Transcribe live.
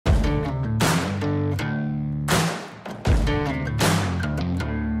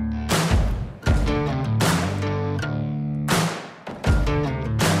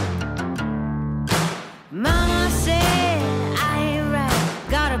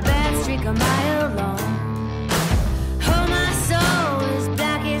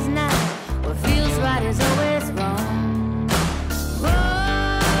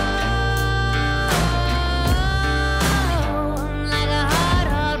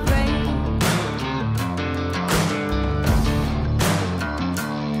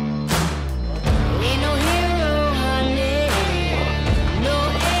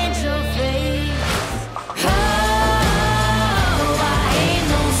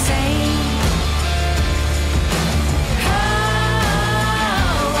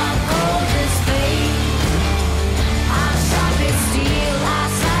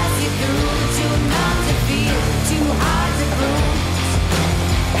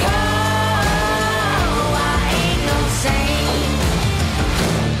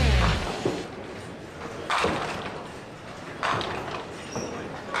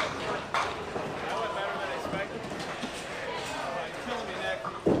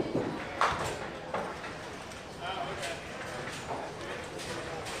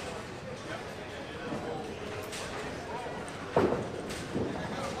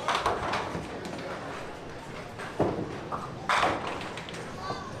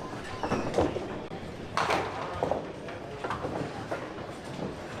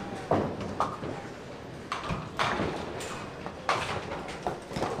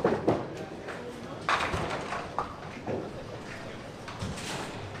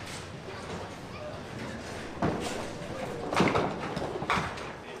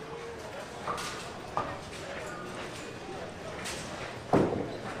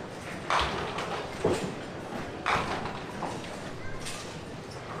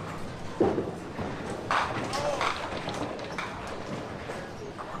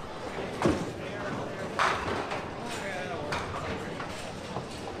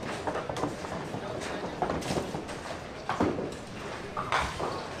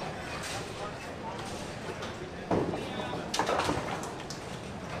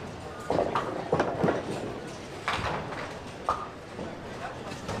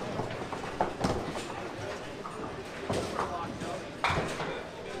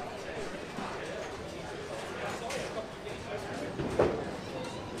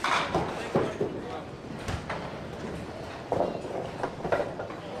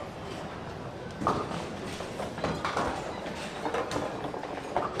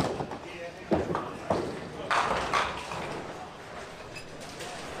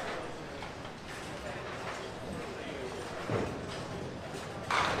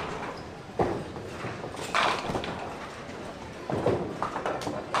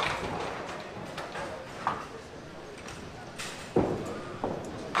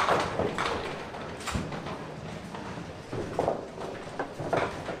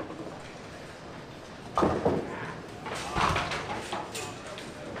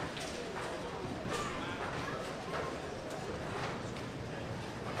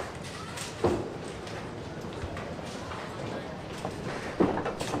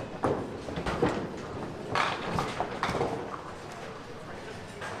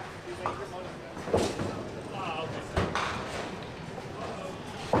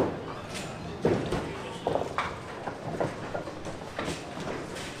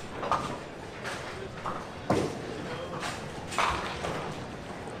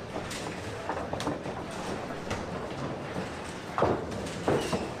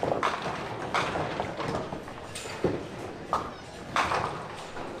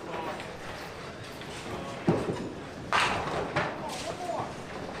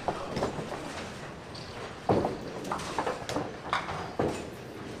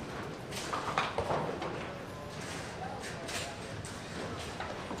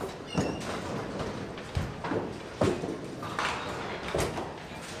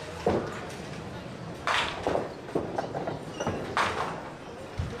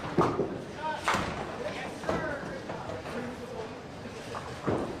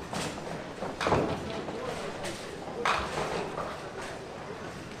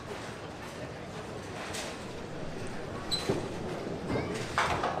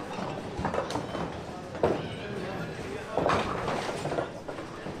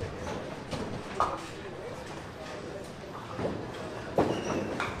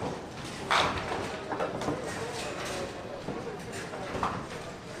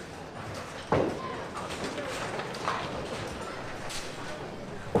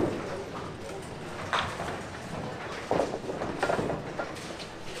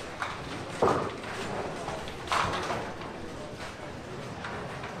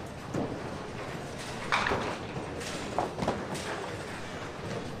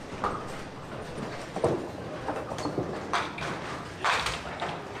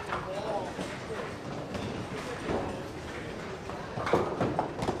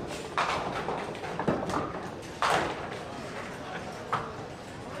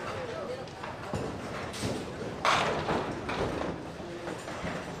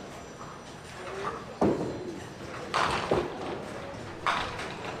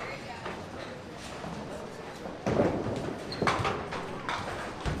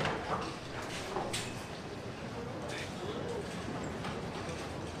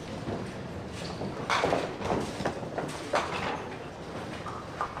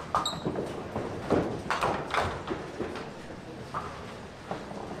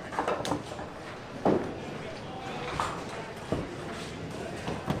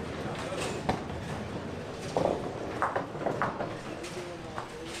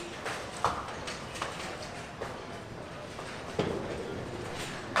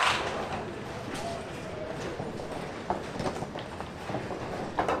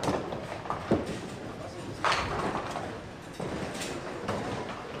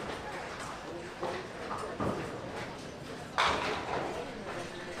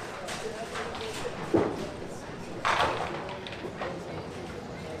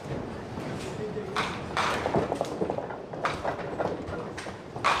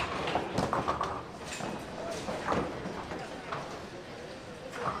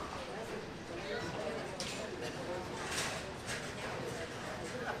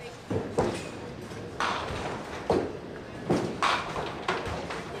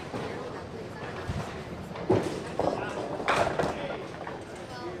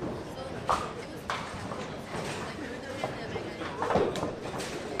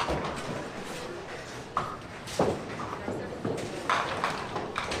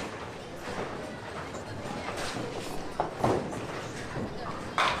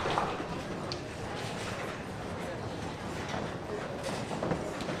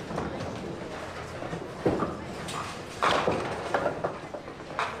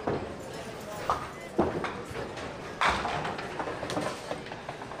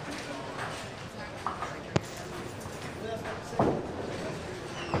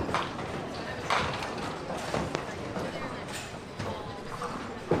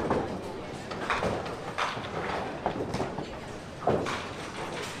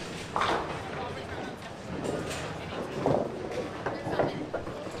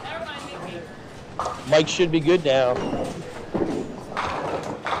Mike should be good now.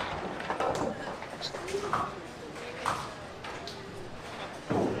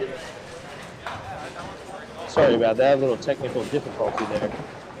 Sorry about that, a little technical difficulty there.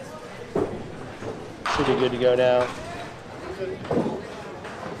 Should be good to go now.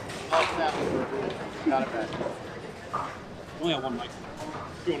 Got it back. Only have one mic.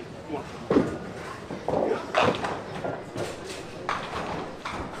 Go on.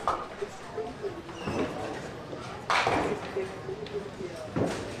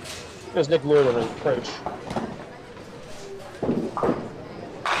 There's Nick Lloyd on his approach.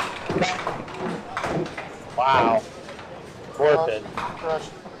 Wow. Morphin.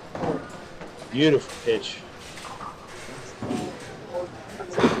 Beautiful pitch.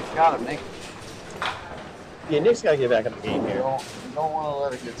 Got him, Nick. Yeah, Nick's got to get back in the game here. You don't want to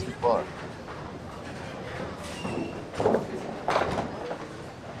let it get too far.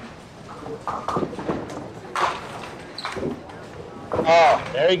 Oh,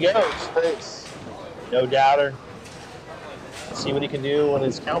 there he goes. Space. No doubter. Let's see what he can do on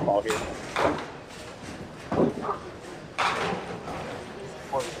his count ball here.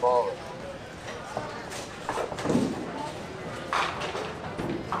 For the ball.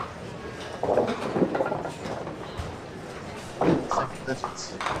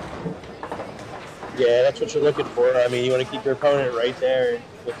 Digits. Yeah, that's what you're looking for. I mean, you want to keep your opponent right there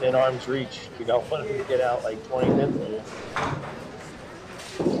within arm's reach. You don't want him to get out like 20 minutes later.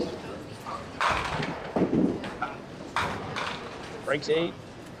 Breaks 8.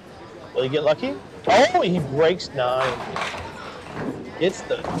 Will he get lucky? Oh, he breaks 9. Gets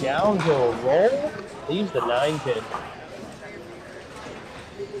the downhill roll. Leaves the 9 pin.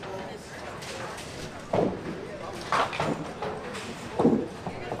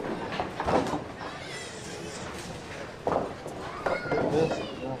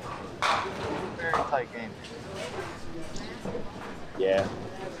 Very tight game. Yeah.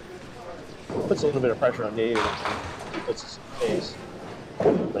 Puts a little bit of pressure on David. He puts his face.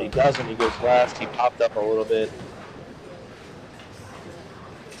 But he doesn't. He goes last. He popped up a little bit.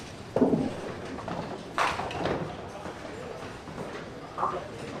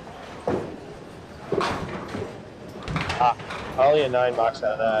 Probably a 9 box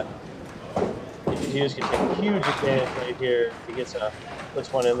out of that. Hughes can take a huge advantage right here. He gets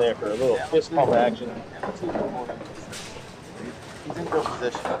puts one in there for a little fist pump action. He's in good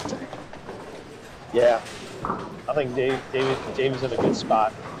position, I think. Yeah, I think David's in a good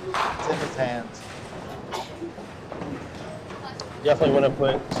spot. It's in his hands. Definitely want to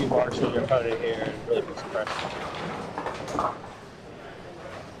put 2 marks on your opponent here and really put some pressure.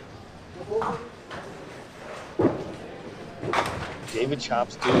 David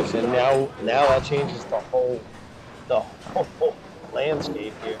chops deuce, and now that changes the whole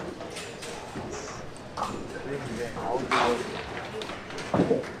landscape here.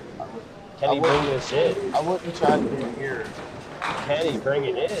 Can he bring this in? I wouldn't try to do it here. Can he bring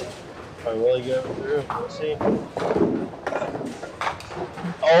it in? Or will he go through? We'll see.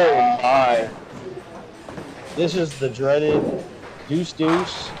 Oh my! This is the dreaded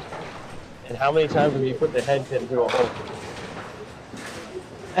deuce. And how many times have you put the head pin through a hole?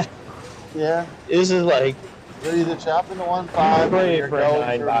 Yeah. This is like You're either chopping the 1-5 or pray you're for a going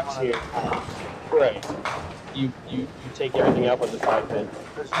 9 through box one of here. the- Right. You take everything out with the 5 pin.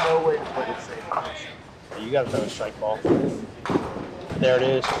 There's no way to play it safe. You got to throw a strike ball. There it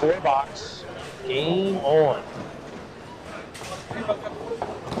is. 4 box. Game on.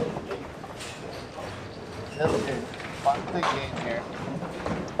 Fun big game here.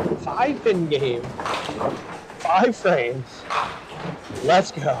 5 pin game. 5 frames.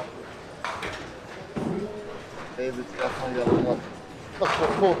 Let's go. David's definitely got to look.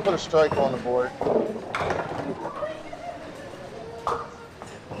 Put a strike on the board.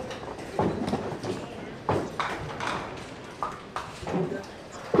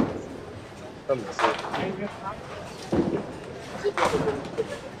 From the seat.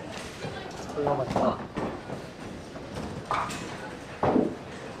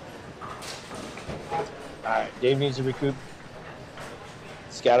 Alright, Dave needs to recoup.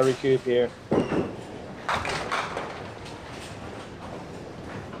 He's got to recoup here.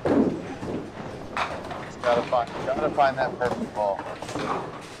 Gotta find that perfect ball.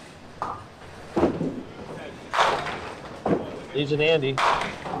 Leaves an Andy.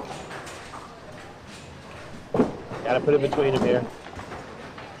 Gotta put it between them here.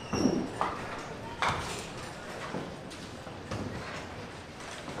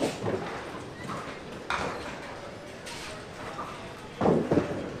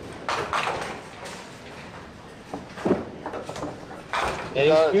 And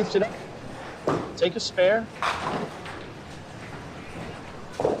he scoops it up. Take a spare.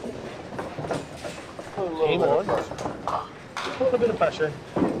 Game on. A little bit of pressure.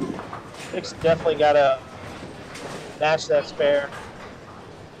 Nick's definitely got to match that spare.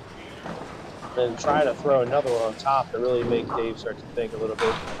 Then try to throw another one on top to really make Dave start to think a little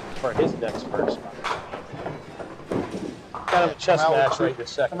bit for his next first. Kind of a chess match right this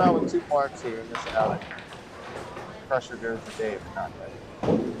second. Come out with 2 marks here in this alley. Pressure goes to Dave, not Dave.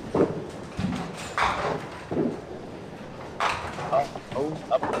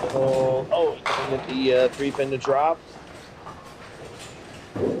 Up the middle. Oh, he's going to get the 3 pin to drop.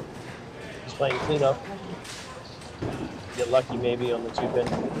 He's playing cleanup. Get lucky maybe on the 2-pin.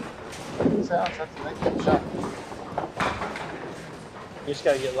 Sounds that's a good shot. You just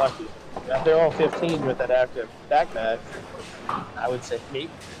gotta get lucky. If they're all 15 with that active back match, I would say maybe.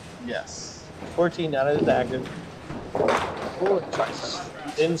 Yes. 14 out of his active.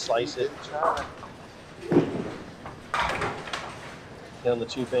 Didn't slice it. Get on the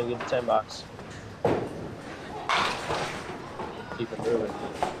 2-pin, get the 10 box. Keep it moving.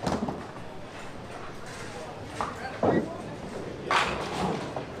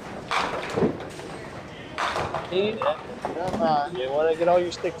 You want to get all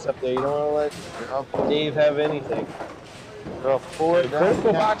your sticks up there. You don't want to let Dave have anything.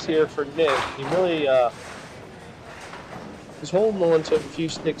 Critical box here for Nick. He really he's holding on to a few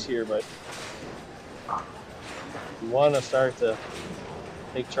sticks here, but you want to start to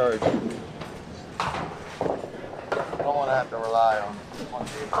take charge. Don't want to have to rely on one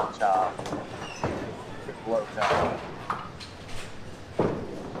Dave's job. Blow down.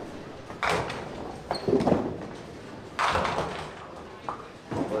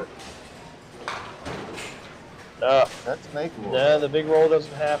 No. That's makeable. No, the big roll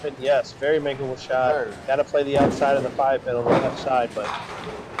doesn't happen. Yes, very makeable shot. Sure. Got to play the outside of the 5-pin on the left side, but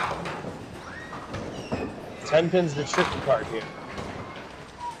 10 pin's the tricky part here.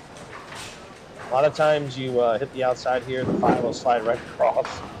 A lot of times you hit the outside here, the 5 will slide right across.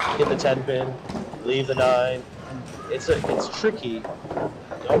 Hit the 10 pin, leave the 9. It's tricky.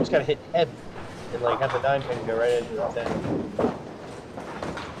 You almost got to hit heavy and like have the 9 pin go right into the 10.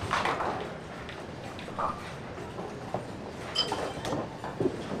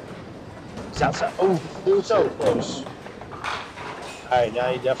 Outside. Oh, so close. Alright, now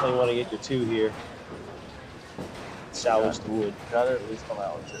you definitely want to get your 2 here. Salvage the wood. Gotta at least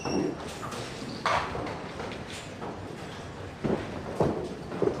allow it to.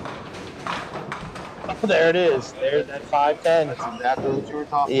 Oh, there it is. There's that 5-10. That's exactly what you were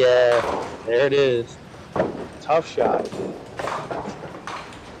talking about. Yeah, there it is. Tough shot.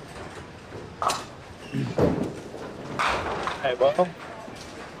 Alright, well.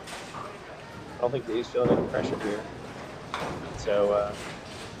 I don't think Dave's feeling any pressure here. So,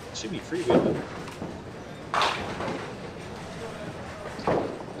 it should be free good.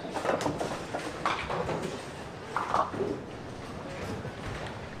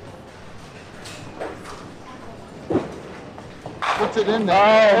 Puts it in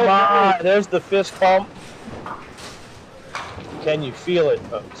there. Oh my, there's the fist pump. Can you feel it,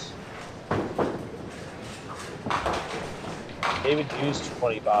 folks? David Hughes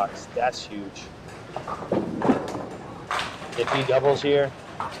 20 box. That's huge. If he doubles here,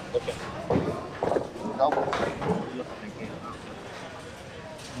 look at Double.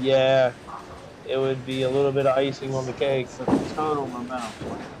 yeah, it would be a little bit of icing on the cake. It's a total momentum.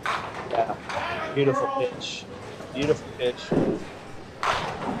 Yeah, beautiful pitch. Beautiful pitch.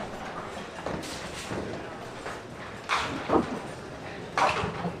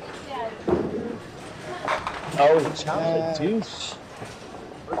 Oh, chocolate deuce.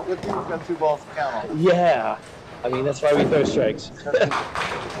 Good thing we've got 2 balls to count on. Yeah. I mean, that's why we throw strikes.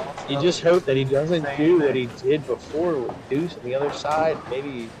 You just hope that he doesn't do what he did before with deuce on the other side.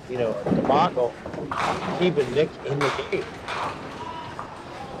 Maybe, you know, a debacle. Keeping Nick in the game.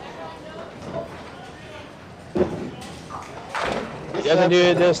 He doesn't do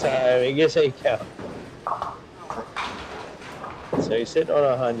it this time. He gets 8 count. So he's sitting on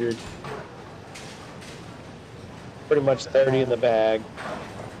 100. Pretty much 30 in the bag.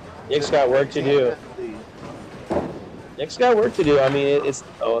 Nick's got work to do. Nick's got work to do. I mean, it's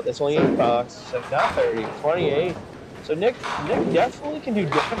only 8 bucks, so not 30, 28. So Nick definitely can do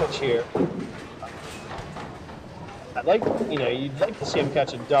damage here. I'd like, you know, you'd like to see him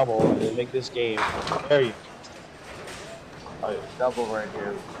catch a double and make this game very. Oh, yeah, double right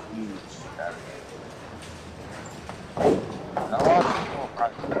here. Huge. Now watch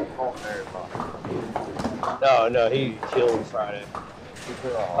very fun. No, he killed Friday.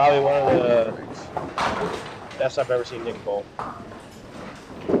 Probably one of the best I've ever seen Nick bowl.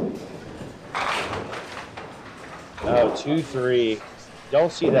 Oh, 2-3.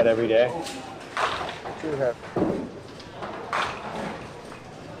 Don't see that every day.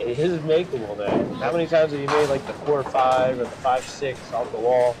 It is makeable though. How many times have you made like the 4-5 or the 5-6 off the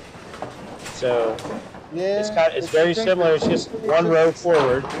wall? So yeah, it's very similar. It's just one row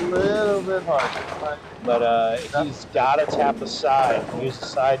forward. A little bit hard. But he's got to tap the side. Use the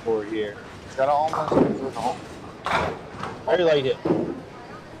sideboard here. He's got to almost go through the hole. Very light hit.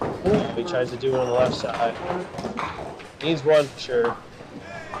 He tries to do it on the left side. Needs one for sure.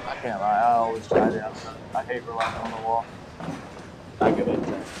 I can't lie. I always try the outside. I hate relying on the wall. I get it.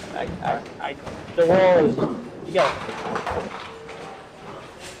 The wall is, You got it.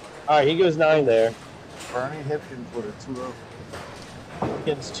 All right, he goes 9 there. Bernie Hipkins with a 2-0.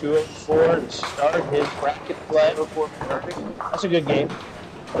 Hipkins 204 to start his bracket play. That's a good game.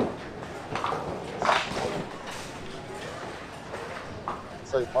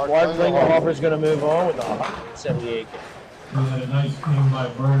 So Mark Klingelhofer's going to move on with a 178 game. And a nice game by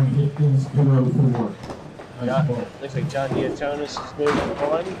Bernie Hipkins, 204. Nice ball. Looks like John Diatonis is moving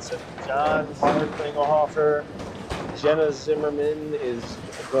on. So John, Mark Klingelhofer, Jenna Zimmerman is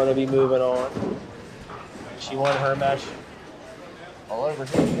going to be moving on. She won her match. All over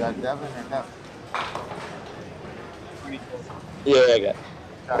here, you got Devin and Devin. Yeah, I got it.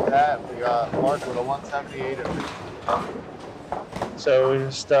 Got that. We got Mark with a 178. So we're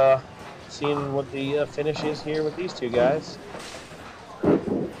just seeing what the finish is here with these two guys.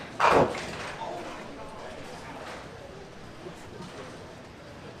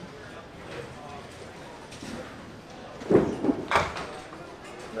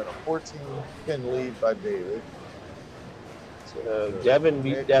 Got a 14-pin lead by David. So Devin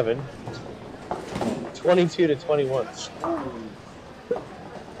beat Devin 22-21.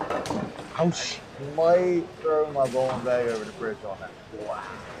 Ouch. Might throw my bowling bag over the bridge on that. Wow.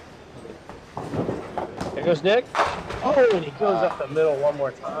 There goes Nick. Oh, and he goes up the middle one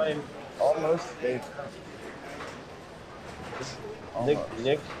more time. Almost Dave.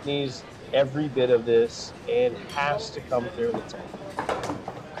 Nick needs every bit of this and has to come through the tank.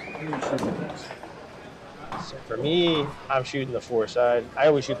 So for me, I'm shooting the 4 side. I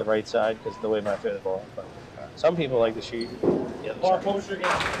always shoot the right side because of the way my foot is ball. But some people like to shoot the other side.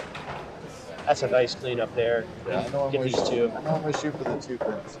 That's a nice clean up there. Get these two. I normally shoot for the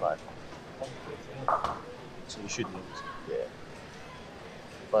 2-pin spot. So you should use. Yeah.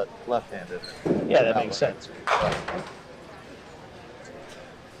 But left-handed. Yeah, that makes sense.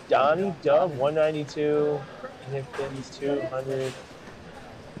 Donnie Dub 192, Hipkins 200.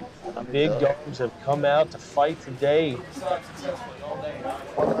 The big dogs have come out to fight today.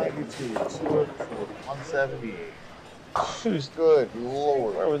 192, 204, 178. Who's Good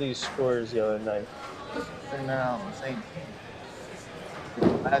Lord. Where were these scores the other night? They're now on the same team.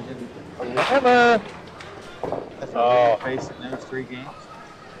 Imagine Hammer! Oh, facing those 3 games.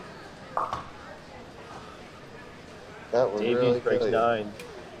 That was Davies really breaks good. 9.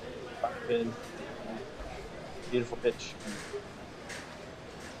 Pin. Beautiful pitch.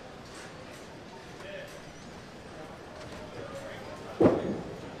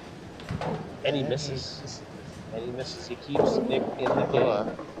 And he misses. And he misses. He keeps Nick in the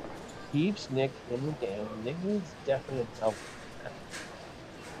game. Keeps Nick in the game. Nick needs definite double.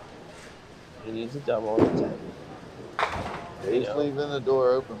 He needs a double on the 10. He's leaving the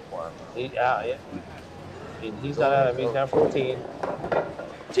door open for him. Yeah. He's not out of it. He's down 14.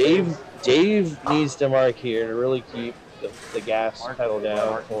 Dave needs to mark here to really keep the gas pedal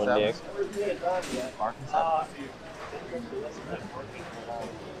down on Nick.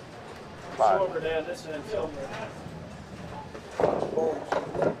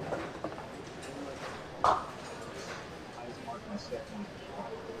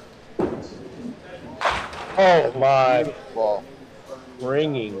 Oh my! Ball.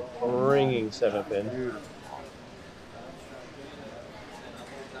 Ringing 7-pin. Beautiful.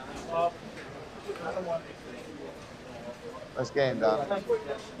 Nice game, Don.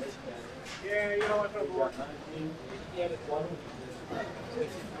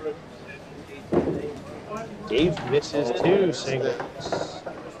 Dave misses 2 singles.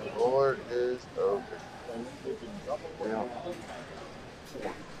 Board is open.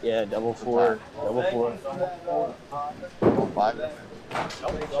 Yeah, double 4. Double 5.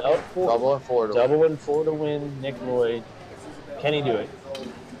 Double and 4 to Double and 4 to win. Nick Lloyd. Can he do it?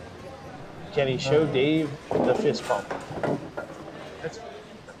 Can he show Dave the fist pump?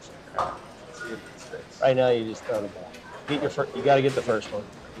 Right now, you just throw the ball. You got to get the first one.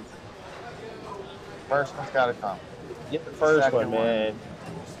 First one's got to come. Get the first one, man.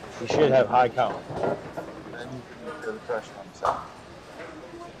 You should have high count. Then you can feel the pressure on himself.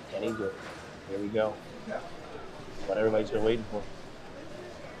 Can he do it? Here we go. What everybody's been waiting for.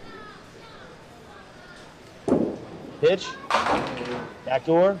 Pitch. Back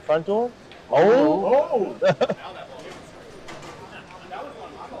door. Front door. Oh!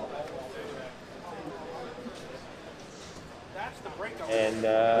 And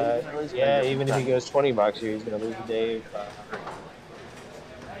yeah, even if he goes 20 bucks here, he's going to lose to Dave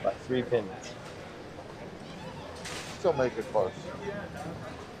by 3 pins. Still make it close.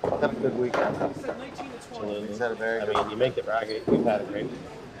 Had a good weekend. Absolutely. He's had a very good I mean, you make the bracket, you've had a great week.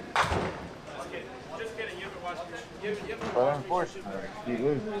 But unfortunately, he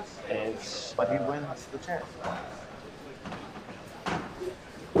loses. It's But he wins the chance.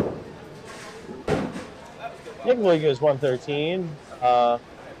 Nick Lloyd goes 113. I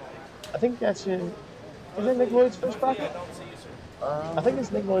think that's in. Is it Nick Lloyd's first bracket? I think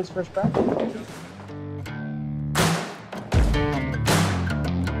it's Nick Lloyd's first bracket.